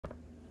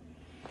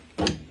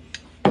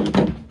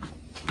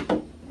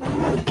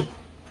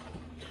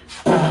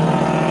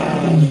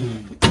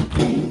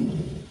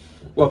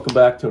Welcome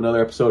back to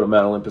another episode of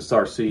Mount Olympus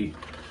RC.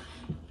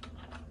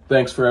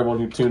 Thanks for everyone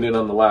who tuned in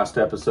on the last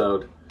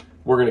episode.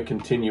 We're going to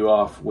continue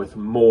off with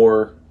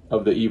more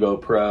of the Evo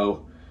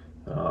Pro.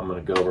 I'm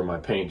going to go over my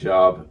paint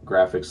job,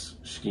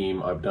 graphics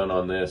scheme I've done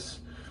on this,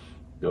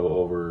 go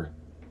over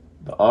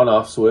the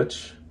on-off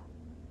switch,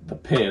 the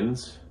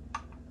pins,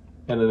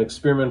 and an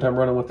experiment I'm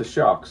running with the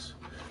shocks.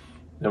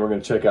 Then we're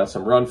going to check out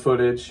some run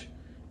footage.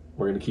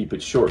 We're going to keep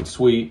it short and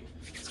sweet.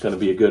 It's going to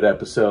be a good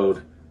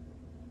episode.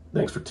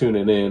 Thanks for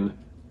tuning in.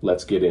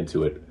 Let's get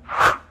into it.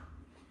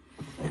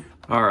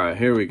 All right,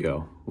 here we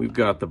go. We've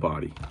got the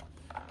body.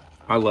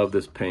 I love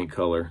this paint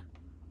color.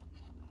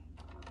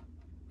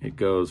 It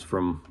goes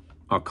from,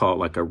 I'll call it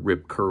like a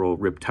rip curl,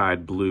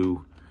 riptide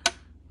blue,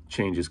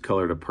 changes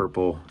color to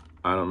purple.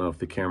 I don't know if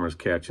the camera's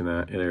catching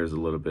that. There's a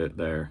little bit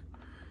there.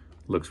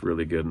 Looks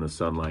really good in the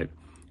sunlight.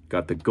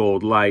 Got the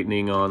gold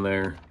lightning on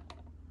there.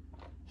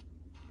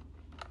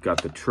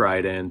 Got the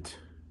trident.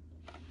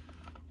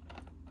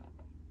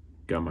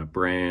 Got my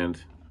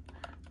brand.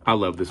 I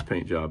love this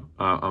paint job.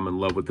 I'm in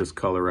love with this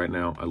color right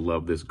now. I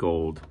love this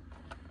gold.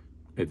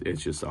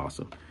 It's just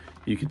awesome.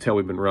 You can tell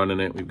we've been running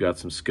it. We've got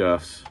some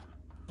scuffs.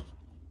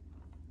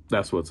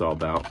 That's what it's all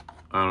about.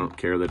 I don't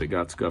care that it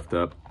got scuffed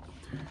up.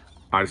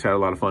 I just had a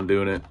lot of fun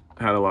doing it.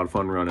 Had a lot of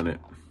fun running it.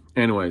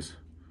 Anyways,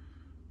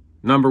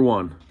 number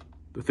one,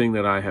 the thing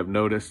that I have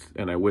noticed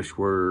and I wish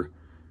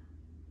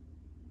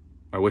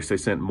they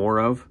sent more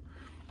of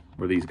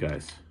were these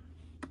guys.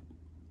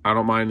 I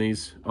don't mind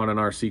these on an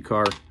RC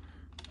car.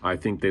 I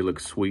think they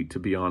look sweet, to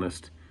be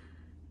honest.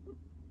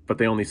 But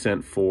they only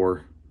sent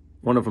 4.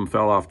 One of them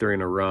fell off during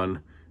a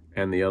run,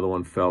 and the other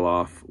one fell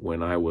off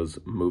when I was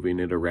moving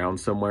it around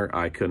somewhere.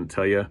 I couldn't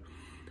tell you.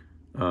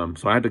 So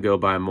I had to go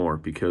buy more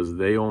because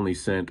they only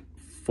sent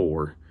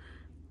 4.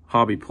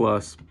 Hobby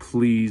Plus,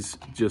 please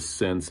just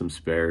send some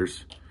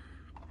spares.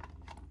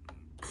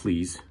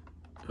 Please.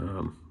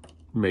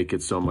 Make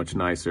it so much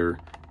nicer.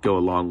 Go a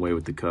long way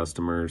with the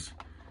customers.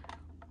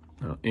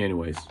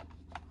 Anyways,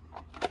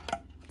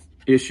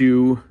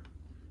 issue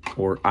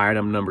or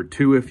item number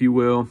 2, if you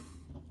will.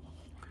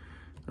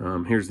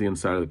 Here's the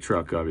inside of the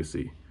truck,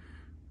 obviously.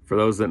 For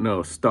those that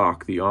know,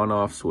 stock, the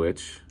on-off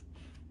switch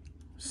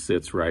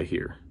sits right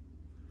here.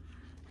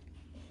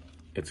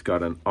 It's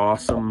got an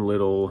awesome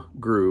little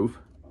groove,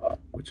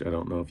 which I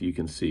don't know if you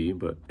can see,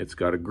 but it's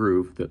got a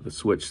groove that the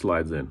switch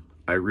slides in.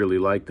 I really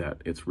like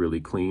that. It's really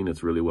clean.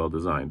 It's really well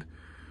designed.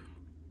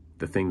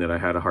 The thing that I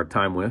had a hard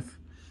time with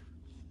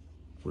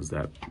was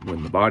that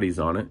when the body's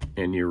on it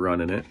and you're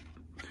running it,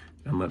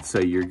 and let's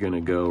say you're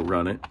gonna go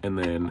run it and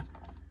then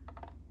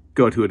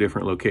go to a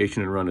different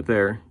location and run it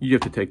there, you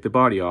have to take the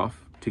body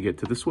off to get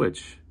to the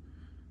switch.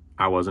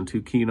 I wasn't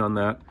too keen on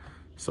that,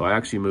 so I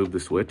actually moved the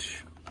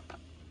switch.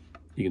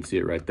 You can see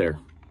it right there.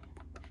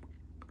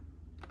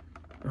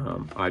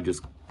 I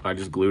just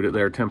glued it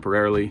there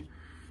temporarily.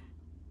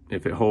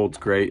 If it holds,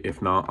 great.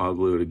 If not, I'll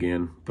glue it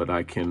again, but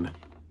I can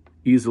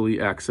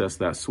easily access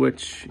that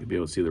switch. You'll be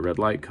able to see the red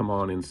light come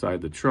on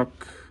inside the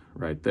truck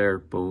right there.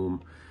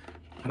 Boom.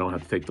 I don't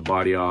have to take the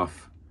body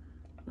off.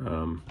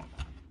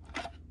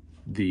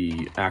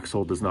 The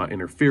axle does not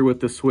interfere with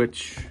the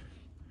switch.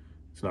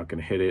 It's not going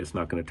to hit it. It's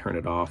not going to turn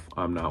it off.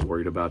 I'm not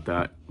worried about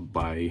that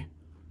by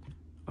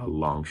a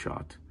long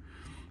shot.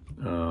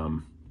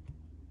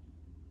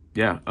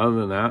 Yeah, other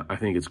than that, I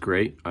think it's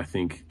great. I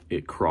think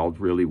it crawled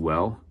really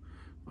well.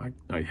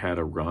 I had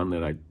a run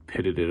that I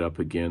pitted it up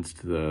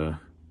against the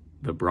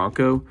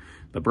Bronco.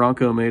 The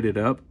Bronco made it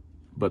up,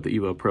 but the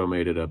Evo Pro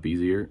made it up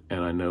easier.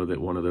 And I know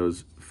that one of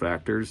those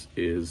factors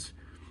is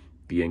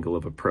the angle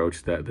of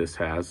approach that this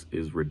has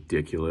is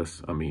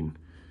ridiculous. I mean,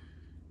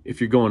 if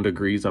you're going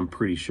degrees, I'm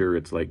pretty sure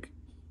it's like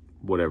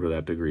whatever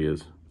that degree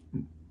is.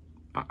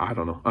 I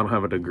don't know. I don't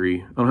have a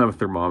degree. I don't have a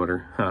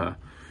thermometer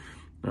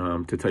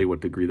to tell you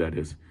what degree that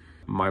is.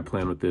 My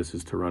plan with this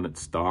is to run it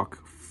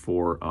stock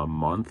for a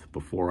month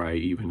before I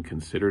even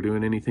consider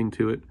doing anything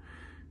to it,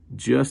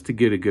 just to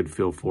get a good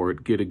feel for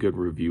it, get a good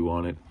review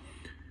on it,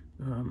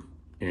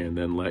 and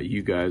then let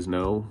you guys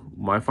know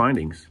my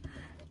findings.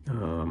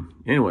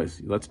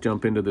 Anyways, let's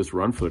jump into this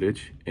run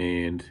footage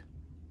and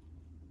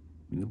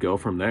go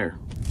from there.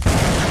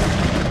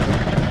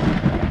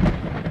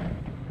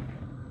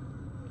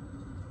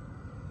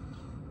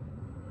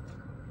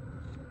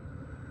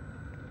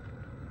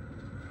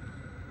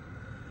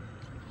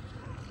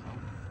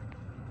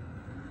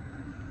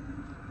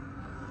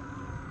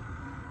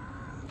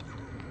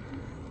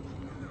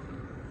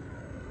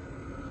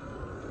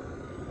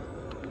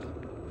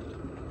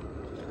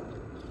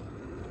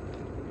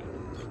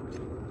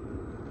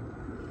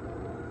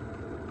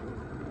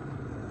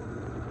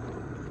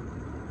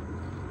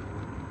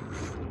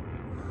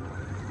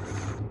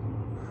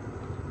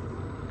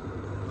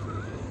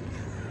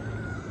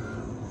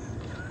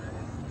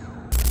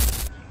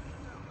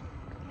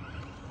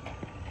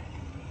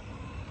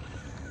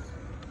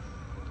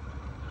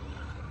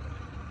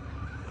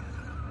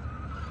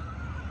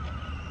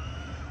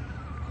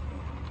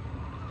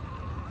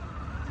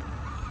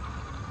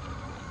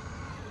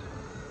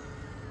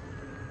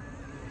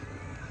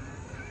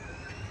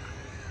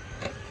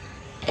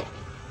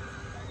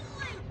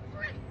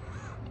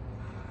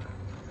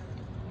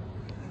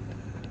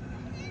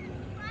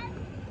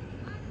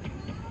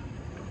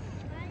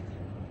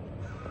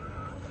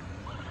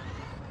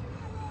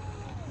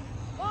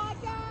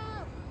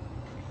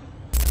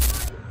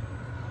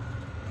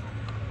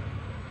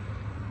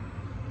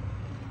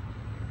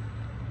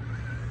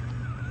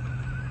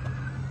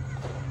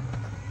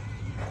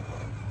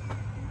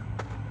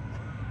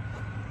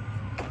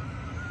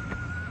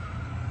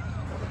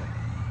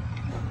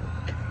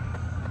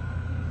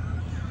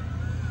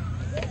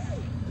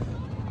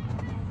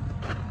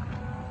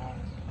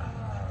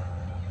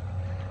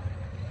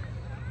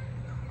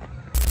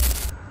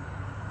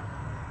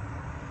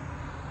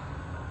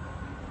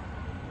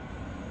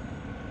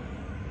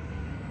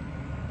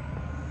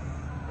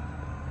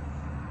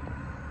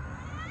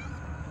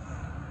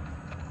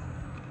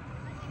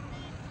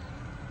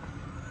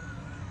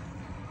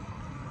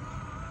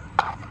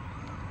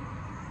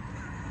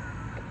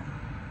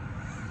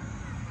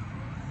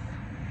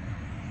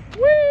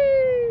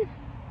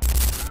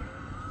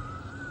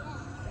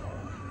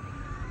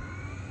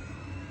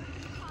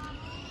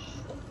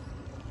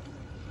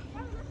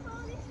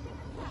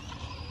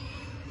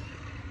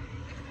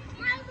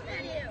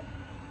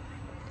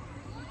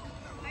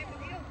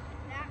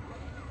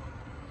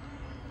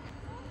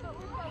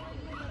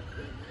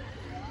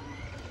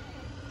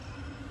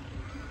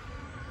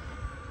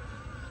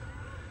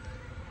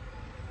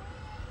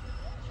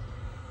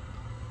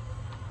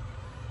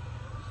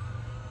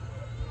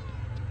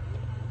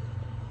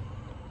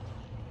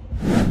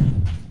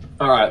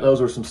 All right, those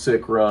were some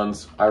sick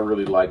runs. I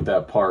really like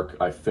that park.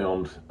 I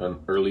filmed an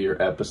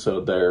earlier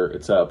episode there.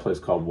 It's at a place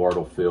called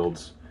Wardle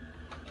Fields.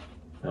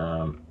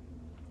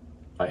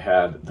 I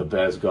had the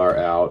Besgar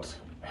out,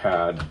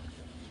 had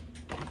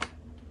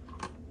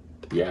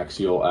the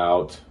Axial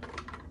out.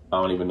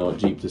 I don't even know what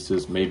Jeep this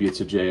is. Maybe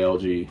it's a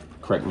JLG.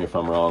 Correct me if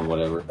I'm wrong,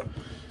 whatever.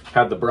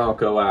 Had the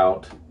Bronco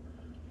out.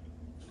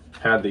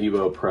 Had the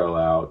Evo Pro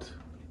out.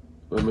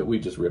 I mean, we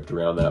just ripped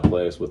around that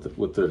place with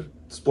the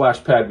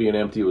splash pad being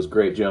empty. It was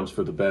great jumps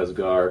for the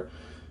Besgar.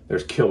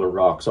 There's killer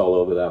rocks all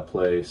over that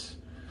place.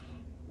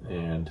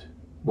 And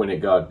when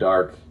it got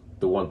dark,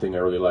 the one thing I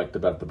really liked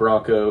about the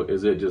Bronco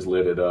is it just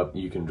lit it up.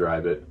 You can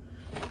drive it.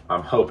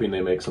 I'm hoping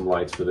they make some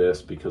lights for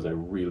this because I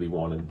really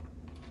wanted.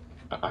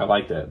 I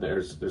like that.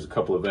 There's a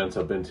couple events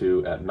I've been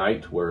to at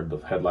night where the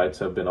headlights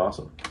have been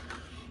awesome.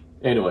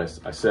 Anyways,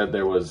 I said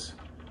there was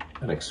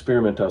an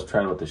experiment I was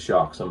trying with the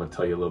shocks. I'm going to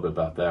tell you a little bit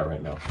about that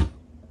right now.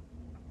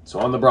 So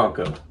on the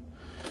Bronco,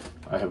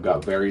 I have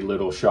got very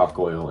little shock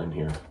oil in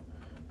here.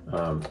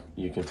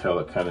 You can tell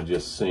it kind of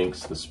just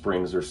sinks. The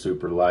springs are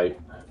super light.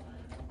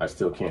 I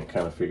still can't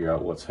kind of figure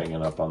out what's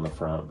hanging up on the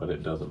front, but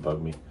it doesn't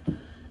bug me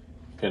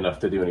enough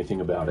to do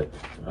anything about it.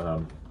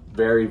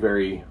 Very,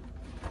 very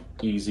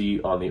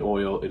easy on the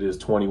oil. It is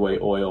 20-way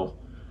oil.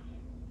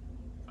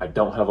 I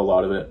don't have a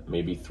lot of it,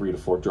 maybe 3 to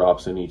 4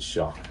 drops in each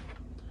shock.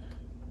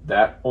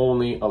 That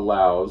only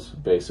allows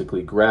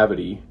basically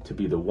gravity to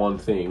be the one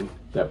thing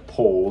that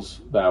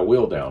pulls that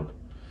wheel down.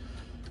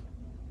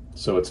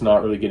 So it's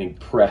not really getting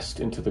pressed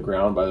into the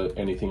ground by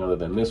anything other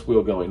than this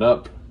wheel going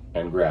up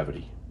and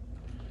gravity,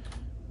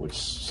 which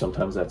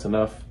sometimes that's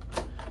enough.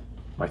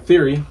 My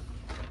theory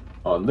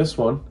on this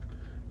one,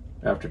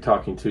 after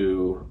talking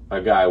to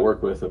a guy I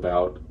work with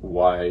about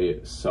why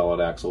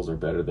solid axles are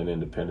better than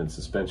independent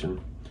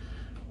suspension,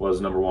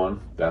 was number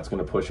one, that's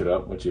going to push it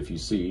up, which if you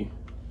see,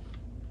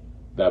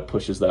 that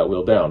pushes that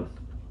wheel down.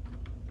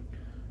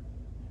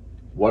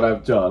 What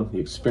I've done, the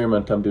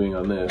experiment I'm doing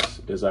on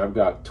this, is I've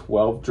got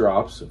 12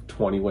 drops of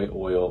 20-way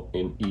oil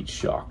in each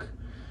shock.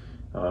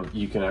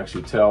 You can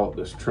actually tell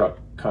this truck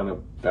kind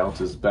of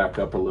bounces back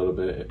up a little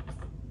bit.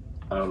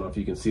 I don't know if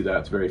you can see that,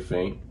 it's very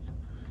faint.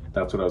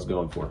 That's what I was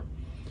going for.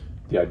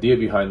 The idea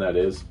behind that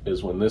is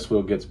when this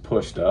wheel gets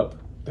pushed up,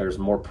 there's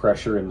more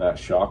pressure in that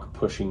shock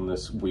pushing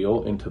this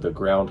wheel into the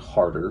ground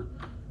harder,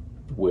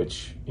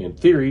 which in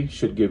theory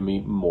should give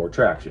me more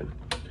traction.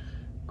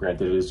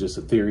 Granted, it is just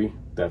a theory.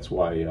 That's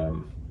why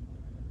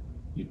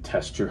you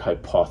test your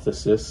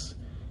hypothesis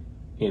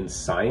in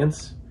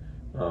science.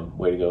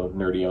 Way to go,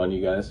 nerdy on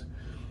you guys.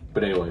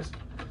 But anyways,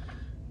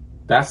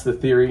 that's the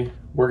theory.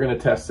 We're gonna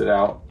test it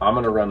out. I'm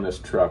gonna run this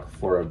truck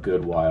for a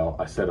good while.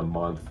 I said a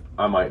month.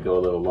 I might go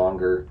a little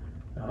longer.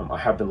 I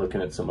have been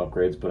looking at some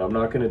upgrades, but I'm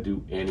not gonna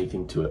do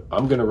anything to it.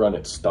 I'm gonna run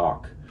it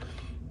stock.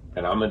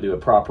 And I'm gonna do a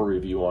proper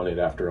review on it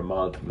after a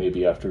month,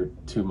 maybe after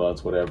 2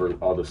 months, whatever.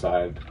 I'll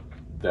decide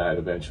that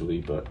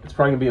eventually, but it's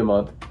probably gonna be a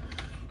month.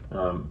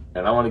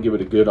 And I wanna give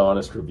it a good,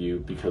 honest review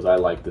because I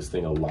like this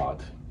thing a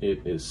lot.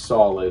 It is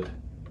solid.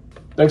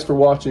 Thanks for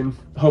watching.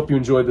 I hope you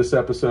enjoyed this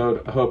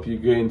episode. I hope you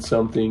gained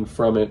something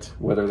from it,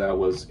 whether that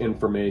was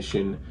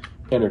information,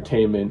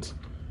 entertainment,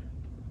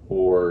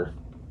 or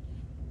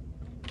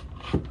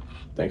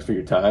thanks for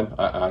your time.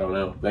 I don't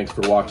know. Thanks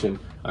for watching.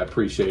 I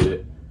appreciate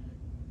it.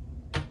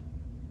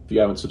 If you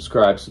haven't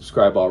subscribed,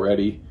 subscribe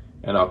already,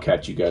 and I'll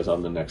catch you guys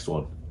on the next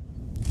one.